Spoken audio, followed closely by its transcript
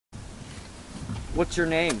What's your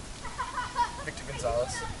name? Victor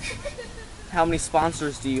Gonzalez. How many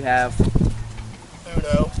sponsors do you have?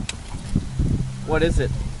 Uno. What is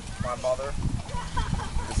it? My mother.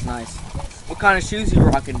 That's nice. What kind of shoes you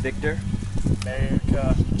rocking, Victor?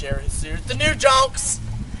 America. Jerry suit. The new junks!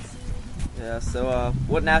 Yeah, so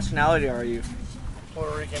what nationality are you?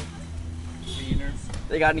 Puerto Rican.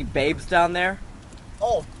 They got any babes down there?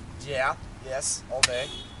 Oh, yeah. Yes, all day.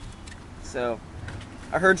 So,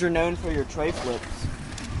 I heard you're known for your TreFlips.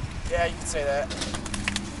 Yeah, you can say that.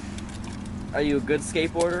 Are you a good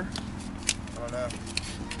skateboarder? I don't know.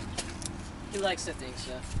 He likes to think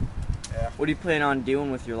so. Yeah. What do you plan on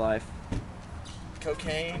doing with your life?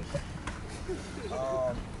 Cocaine.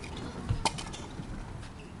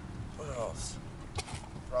 What else?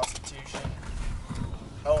 Prostitution.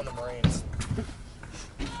 Oh, and the Marines.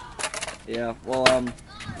 Yeah, well,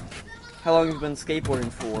 how long have you been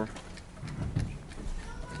skateboarding for?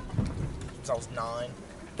 Since I was 9.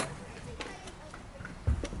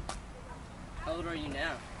 How old are you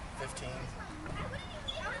now? 15.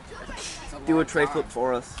 Do a TreFlip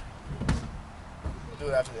for us. We'll do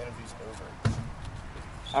it after the interview's over.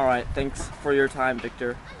 Alright, thanks for your time,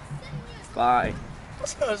 Victor. Bye.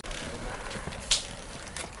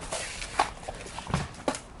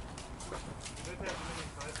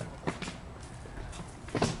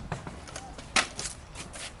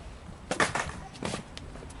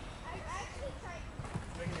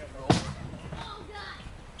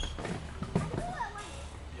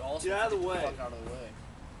 Get out of the way.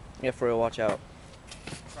 Yeah, for real, watch out.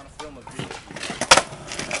 I'm trying to film a video.